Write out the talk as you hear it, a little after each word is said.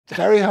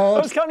Very hard.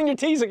 I was counting your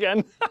T's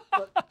again.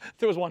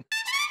 There was one.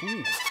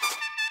 Ooh.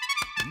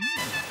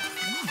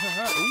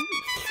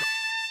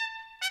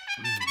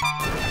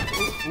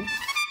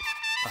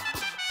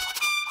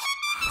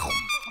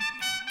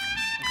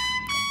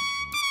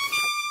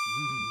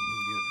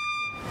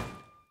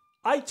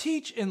 I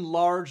teach in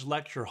large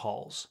lecture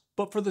halls,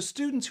 but for the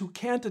students who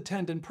can't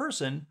attend in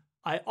person,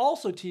 I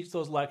also teach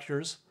those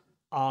lectures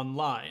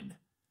online.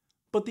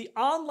 But the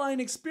online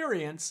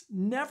experience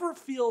never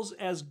feels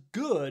as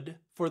good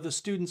for the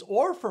students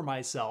or for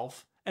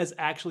myself as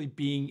actually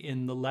being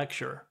in the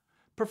lecture.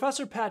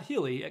 Professor Pat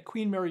Healy at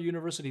Queen Mary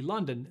University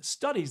London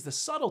studies the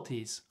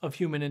subtleties of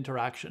human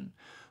interaction.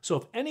 So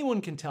if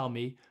anyone can tell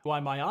me why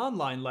my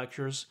online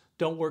lectures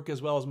don't work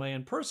as well as my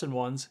in-person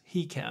ones,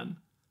 he can.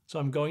 So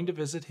I'm going to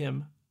visit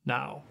him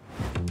now.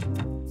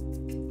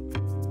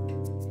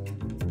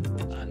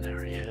 And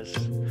there he is.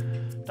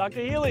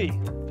 Dr. Healy.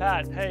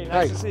 Pat, hey,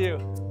 nice to see you.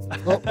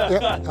 Oh,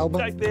 yeah, elbow.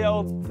 Like the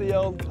old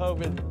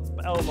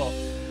COVID elbow.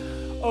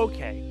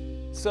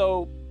 Okay,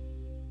 so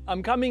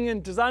I'm coming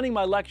in designing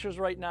my lectures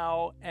right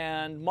now,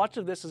 and much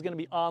of this is going to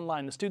be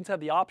online. The students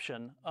have the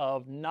option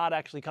of not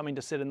actually coming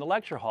to sit in the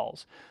lecture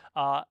halls.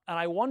 And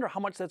I wonder how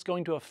much that's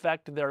going to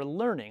affect their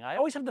learning. I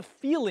always have the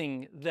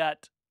feeling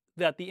that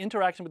the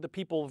interaction with the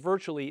people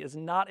virtually is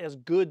not as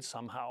good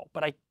somehow,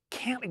 but I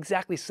can't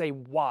exactly say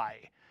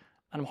why.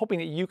 And I'm hoping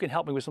that you can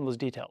help me with some of those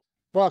details.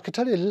 Well, I could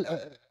tell you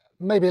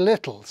maybe a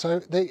little. So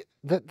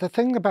the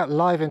thing about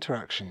live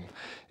interaction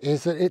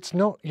is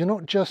that you're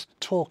not just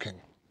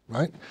talking,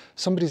 right?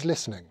 Somebody's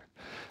listening.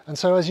 And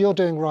so as you're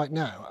doing right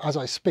now, as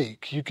I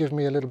speak, you give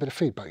me a little bit of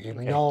feedback. You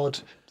nod.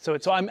 So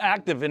I'm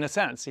active in a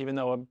sense, even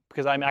though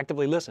because I'm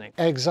actively listening.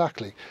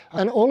 Exactly.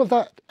 And all of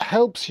that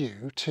helps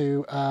you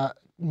to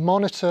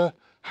monitor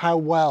how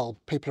well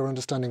people are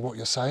understanding what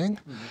you're saying,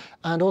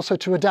 and also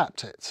to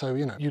adapt it. So,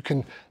 you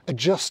can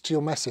adjust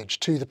your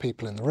message to the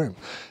people in the room.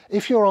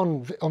 If you're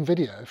on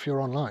video, if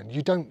you're online,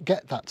 you don't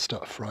get that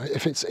stuff, right?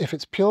 If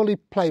it's purely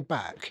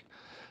playback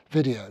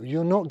video,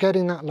 you're not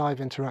getting that live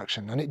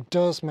interaction, and it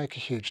does make a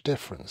huge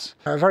difference.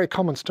 A very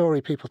common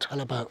story people tell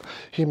about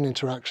human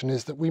interaction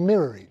is that we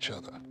mirror each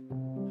other.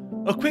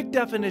 A quick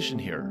definition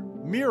here.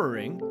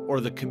 Mirroring, or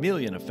the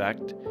chameleon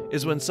effect,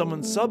 is when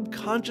someone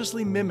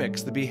subconsciously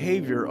mimics the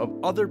behavior of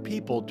other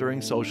people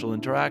during social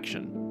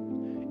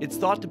interaction. It's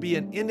thought to be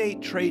an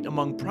innate trait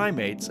among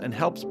primates and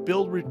helps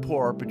build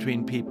rapport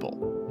between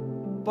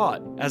people.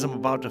 But, as I'm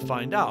about to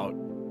find out,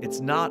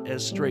 it's not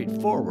as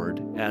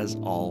straightforward as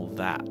all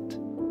that.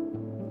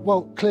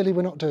 Well, clearly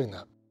we're not doing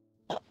that.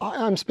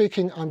 I'm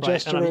speaking, I'm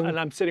gesturing, and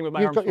I'm sitting with my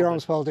you've arms got your folded.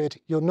 arms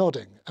folded, you're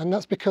nodding, and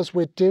that's because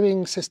we're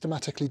doing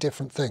systematically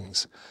different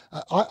things.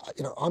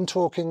 I'm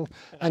talking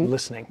and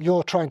listening.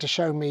 You're trying to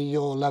show me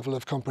your level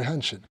of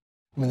comprehension.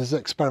 I mean, there's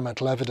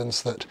experimental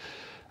evidence that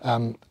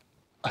a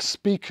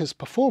speaker's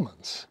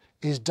performance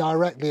is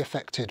directly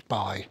affected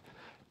by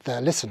their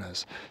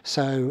listeners.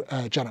 So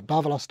Janet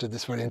Bavelas did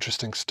this very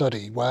interesting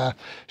study where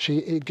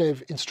she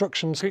gave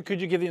instructions. Could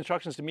you give the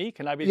instructions to me?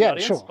 Can I be the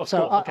audience? Yeah, sure. Oh, so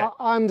cool. Okay.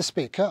 I'm the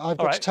speaker. I've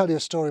got right. to tell you a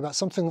story about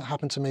something that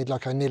happened to me,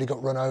 like I nearly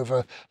got run over,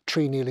 a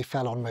tree nearly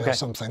fell on me or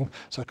something.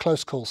 So a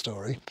close call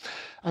story.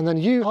 And then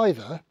you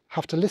either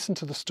have to listen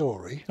to the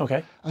story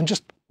and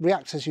just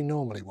react as you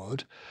normally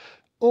would,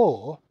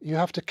 or you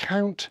have to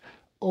count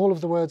all of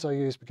the words I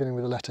use beginning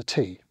with the letter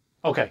T.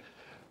 Okay.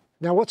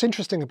 Now, what's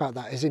interesting about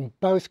that is in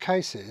both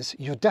cases,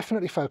 you're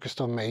definitely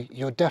focused on me,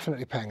 you're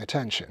definitely paying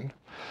attention,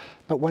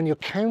 but when you're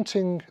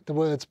counting the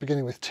words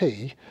beginning with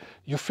T,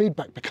 your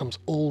feedback becomes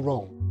all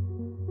wrong.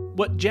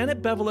 What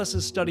Janet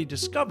Bavelas' study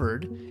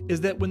discovered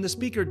is that when the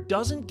speaker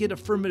doesn't get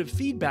affirmative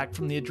feedback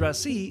from the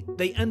addressee,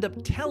 they end up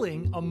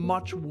telling a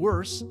much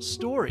worse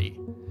story.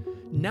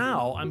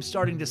 Now I'm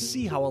starting to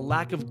see how a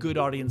lack of good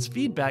audience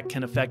feedback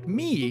can affect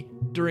me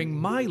during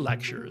my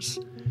lectures.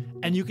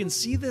 And you can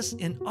see this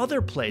in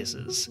other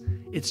places.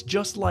 It's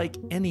just like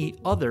any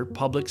other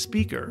public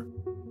speaker.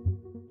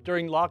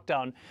 During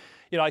lockdown,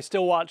 I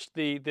still watched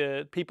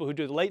the people who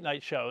do the late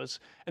night shows,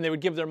 and they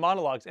would give their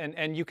monologues,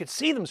 and you could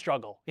see them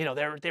struggle.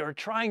 They were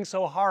trying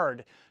so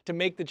hard to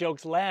make the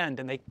jokes land,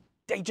 and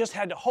they just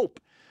had to hope.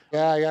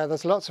 Yeah,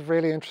 there's lots of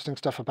really interesting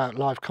stuff about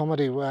live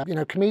comedy where,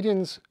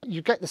 comedians,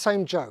 you get the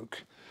same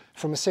joke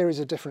from a series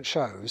of different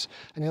shows,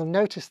 and you'll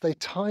notice they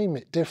time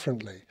it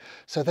differently.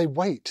 So they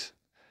wait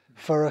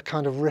for a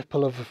kind of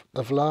ripple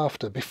of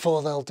laughter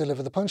before they'll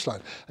deliver the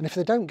punchline. And if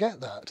they don't get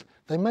that,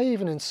 they may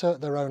even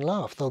insert their own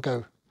laugh. They'll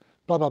go,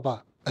 blah, blah,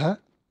 blah.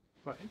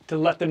 Right. To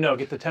let them know,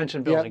 get the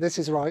tension building. Yeah, this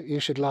is right,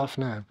 you should laugh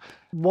now.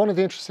 One of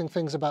the interesting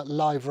things about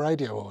live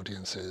radio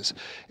audiences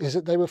is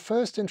that they were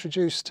first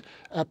introduced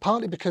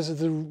partly because of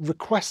the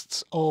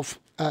requests of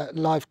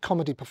live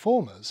comedy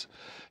performers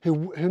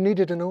who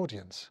needed an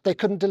audience. They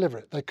couldn't deliver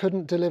it. They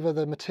couldn't deliver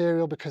the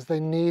material because they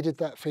needed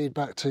that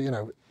feedback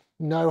to,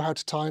 know how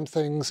to time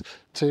things,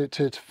 to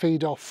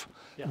feed off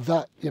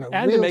that,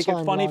 and to make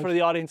it funny live, for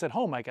the audience at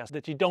home, I guess,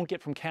 that you don't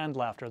get from canned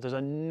laughter. There's a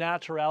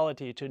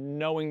naturality to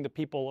knowing the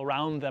people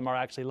around them are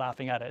actually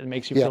laughing at it. It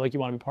makes you feel like you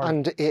want to be part of it.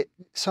 And it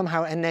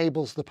somehow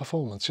enables the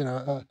performance.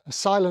 A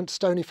silent,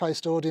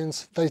 stony-faced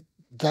audience,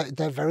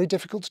 they're very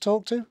difficult to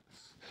talk to.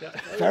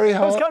 Very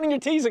hard. I was counting your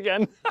T's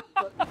again.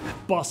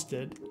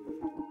 Busted.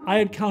 I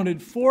had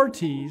counted 4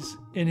 T's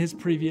in his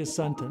previous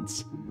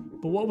sentence,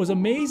 but what was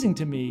amazing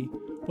to me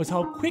was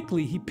how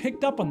quickly he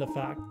picked up on the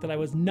fact that I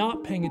was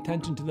not paying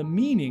attention to the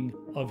meaning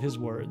of his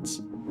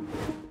words.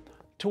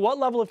 To what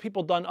level have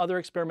people done other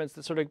experiments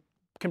that sort of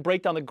can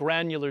break down the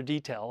granular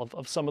detail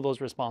of some of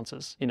those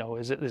responses?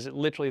 Is it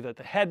literally the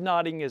head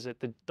nodding? Is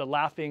it the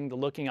laughing, the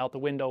looking out the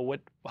window?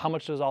 How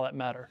much does all that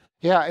matter?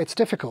 Yeah, it's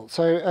difficult.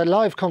 So a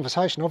live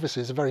conversation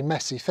obviously is a very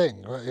messy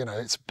thing.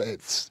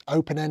 It's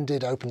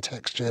open-ended,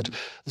 open-textured.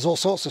 There's all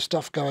sorts of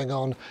stuff going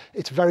on.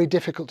 It's very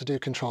difficult to do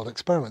controlled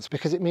experiments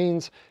because it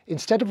means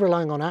instead of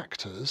relying on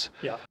actors...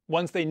 Yeah.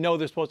 Once they know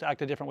they're supposed to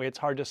act a different way, it's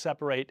hard to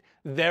separate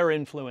their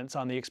influence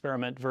on the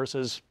experiment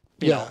versus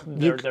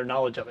their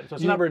knowledge of it. So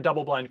it's never a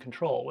double-blind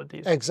control with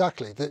these.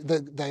 Exactly.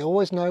 They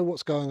always know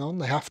what's going on.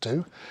 They have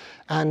to.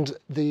 And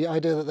the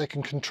idea that they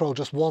can control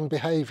just one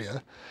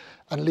behaviour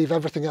and leave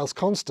everything else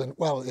constant,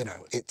 well,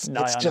 it's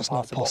just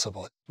not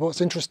possible.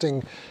 What's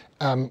interesting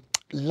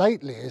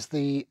lately is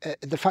the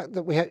fact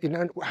that we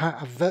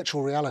have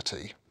virtual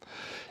reality,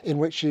 in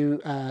which you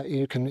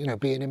can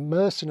be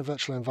immersed in a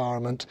virtual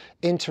environment,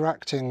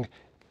 interacting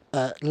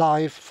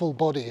live, full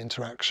body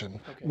interaction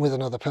with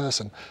another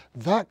person.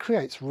 That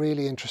creates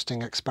really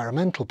interesting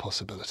experimental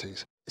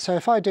possibilities. So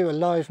if I do a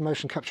live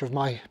motion capture of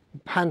my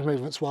hand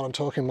movements while I'm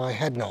talking, my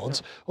head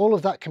nods, all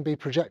of that can be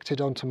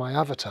projected onto my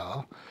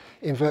avatar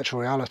in virtual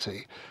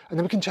reality, and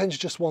then we can change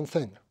just one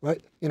thing,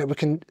 right? We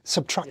can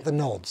subtract the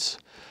nods,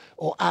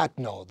 or add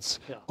nods,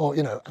 or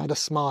add a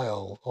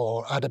smile,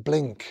 or add a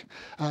blink.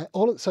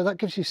 So that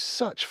gives you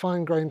such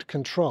fine-grained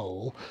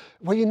control,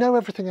 where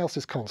everything else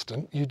is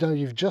constant.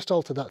 You've just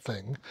altered that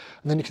thing,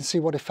 and then you can see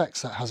what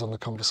effects that has on the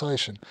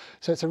conversation.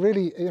 So it's a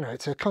really,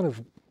 it's a kind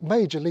of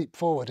major leap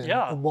forward in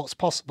what's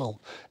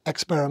possible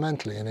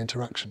experimentally in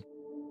interaction.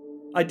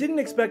 I didn't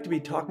expect to be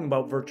talking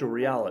about virtual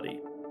reality,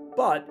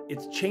 but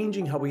it's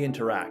changing how we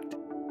interact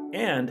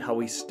and how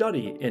we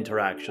study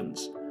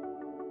interactions.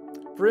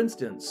 For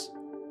instance,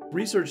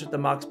 research at the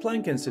Max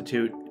Planck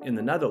Institute in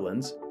the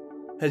Netherlands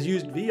has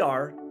used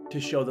VR to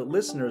show that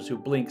listeners who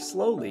blink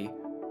slowly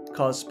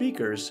cause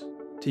speakers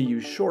to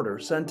use shorter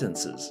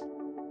sentences.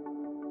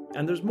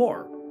 And there's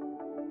more.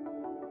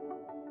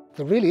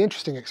 The really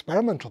interesting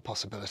experimental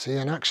possibility,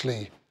 and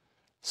actually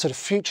sort of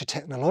future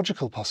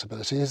technological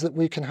possibility, is that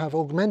we can have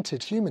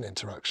augmented human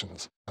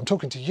interactions. I'm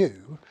talking to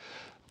you,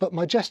 but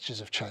my gestures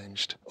have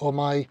changed, or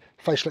my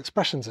facial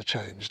expressions have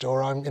changed,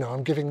 or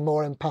I'm giving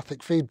more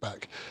empathic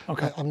feedback.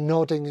 I'm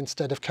nodding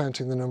instead of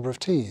counting the number of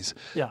T's.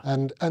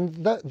 And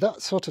that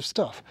sort of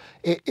stuff.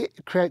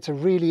 It creates a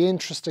really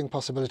interesting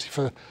possibility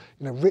for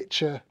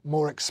richer,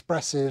 more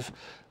expressive,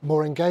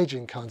 more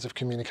engaging kinds of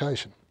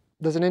communication.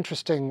 There's an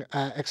interesting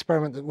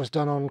experiment that was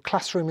done on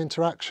classroom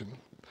interaction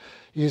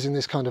using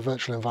this kind of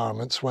virtual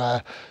environments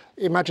where,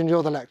 imagine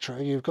you're the lecturer,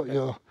 you've got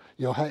your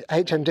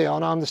HMD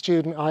on, I'm the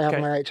student, I have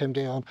my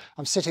HMD on,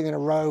 I'm sitting in a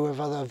row of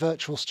other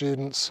virtual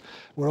students,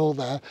 we're all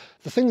there.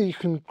 The thing that you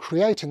can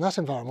create in that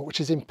environment, which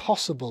is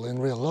impossible in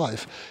real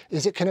life,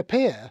 is it can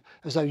appear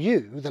as though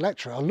you, the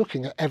lecturer, are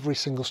looking at every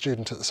single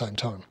student at the same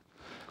time.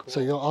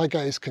 So your eye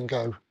gaze can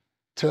go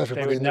to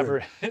everybody in the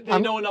room. They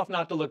know enough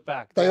not to look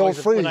back. They all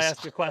freeze. When I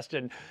ask a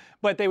question,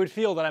 but they would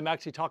feel that I'm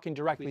actually talking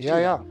directly to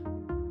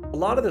them. A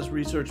lot of this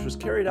research was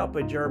carried out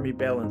by Jeremy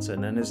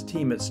Bailenson and his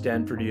team at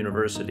Stanford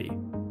University.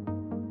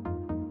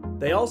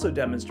 They also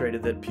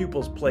demonstrated that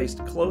pupils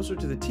placed closer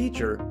to the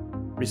teacher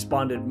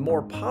responded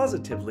more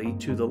positively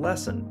to the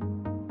lesson.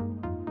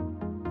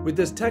 With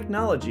this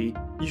technology,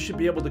 you should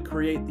be able to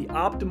create the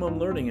optimum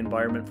learning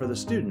environment for the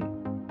student,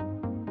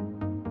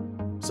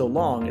 so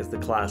long as the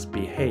class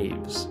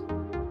behaves.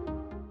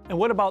 And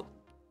what about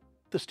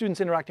the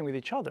students interacting with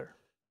each other?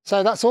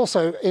 So that's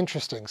also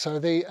interesting. So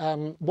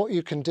what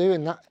you can do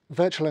in that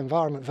virtual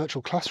environment,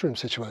 virtual classroom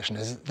situation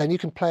is then you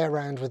can play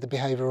around with the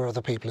behaviour of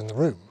other people in the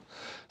room.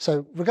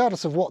 So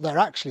regardless of what they're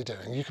actually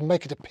doing, you can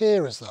make it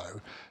appear as though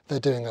they're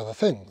doing other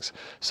things.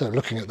 So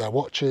looking at their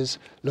watches,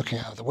 looking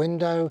out the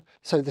window.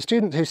 So the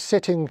student who's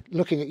sitting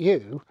looking at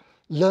you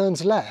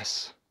learns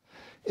less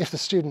if the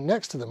student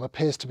next to them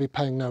appears to be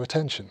paying no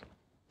attention.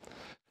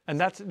 And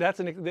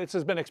this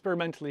has been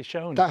experimentally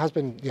shown. That has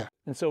been, yeah.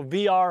 And so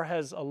VR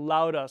has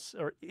allowed us,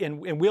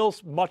 and will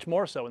much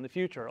more so in the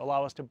future,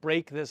 allow us to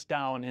break this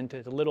down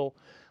into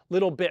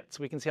little bits.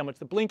 We can see how much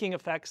the blinking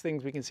affects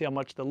things. We can see how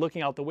much the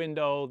looking out the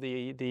window,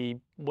 the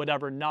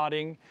whatever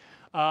nodding.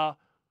 So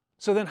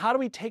then how do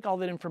we take all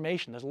that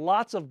information? There's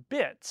lots of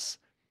bits,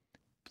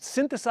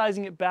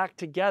 synthesizing it back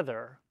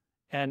together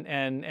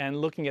and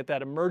looking at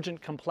that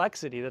emergent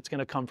complexity that's going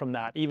to come from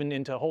that, even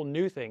into whole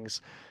new things.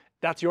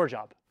 That's your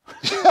job.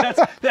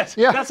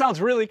 That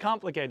sounds really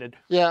complicated.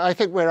 Yeah, I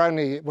think we're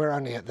only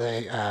at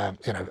the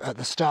at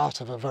the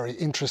start of a very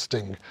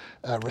interesting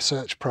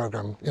research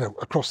program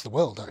across the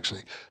world.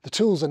 Actually, the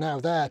tools are now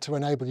there to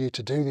enable you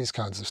to do these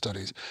kinds of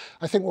studies.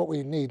 I think what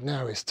we need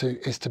now is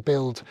to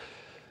build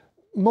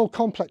more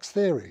complex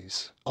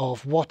theories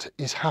of what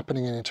is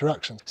happening in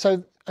interaction.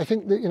 So I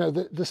think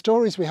that the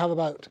stories we have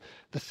about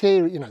the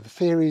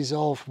theories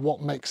of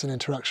what makes an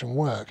interaction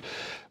work,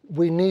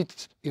 we need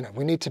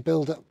to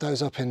build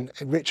those up in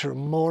richer and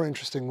more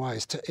interesting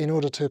ways in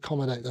order to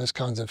accommodate those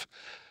kinds of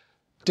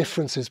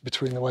differences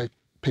between the way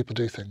people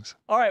do things.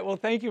 All right, well,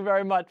 thank you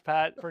very much,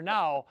 Pat. For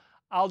now,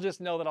 I'll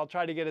just know that I'll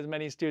try to get as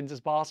many students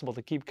as possible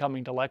to keep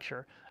coming to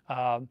lecture.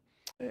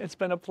 It's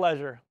been a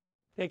pleasure.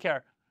 Take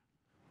care.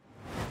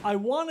 I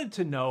wanted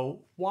to know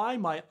why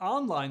my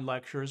online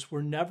lectures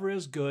were never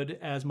as good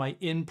as my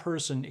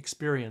in-person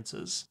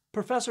experiences.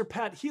 Professor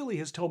Pat Healy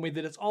has told me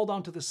that it's all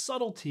down to the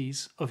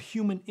subtleties of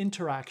human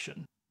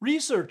interaction.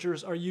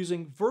 Researchers are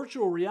using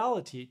virtual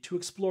reality to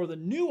explore the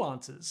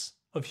nuances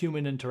of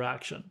human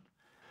interaction.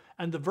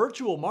 And the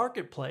virtual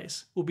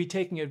marketplace will be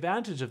taking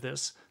advantage of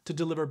this to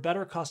deliver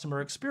better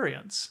customer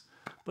experience.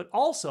 But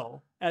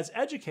also, as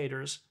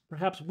educators,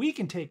 perhaps we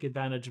can take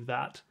advantage of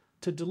that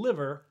to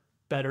deliver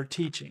better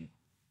teaching.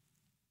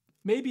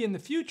 Maybe in the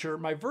future,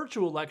 my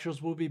virtual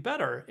lectures will be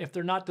better if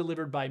they're not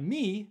delivered by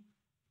me,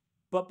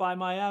 but by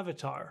my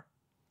avatar.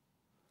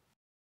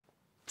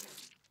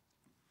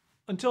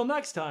 Until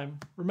next time,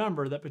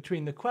 remember that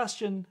between the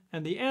question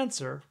and the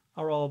answer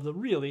are all of the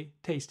really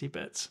tasty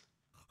bits.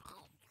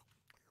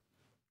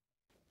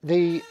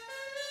 I've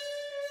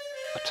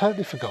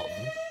totally forgotten.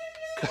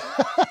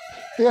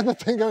 The other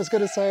thing I was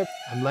going to say.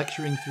 I'm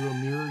lecturing through a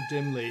mirror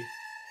dimly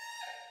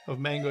of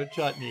mango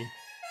chutney,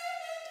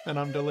 and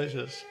I'm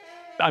delicious.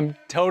 I'm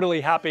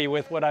totally happy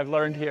with what I've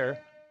learned here.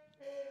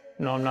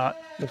 No, I'm not.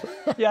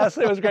 Yes,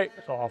 it was great.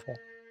 It's awful.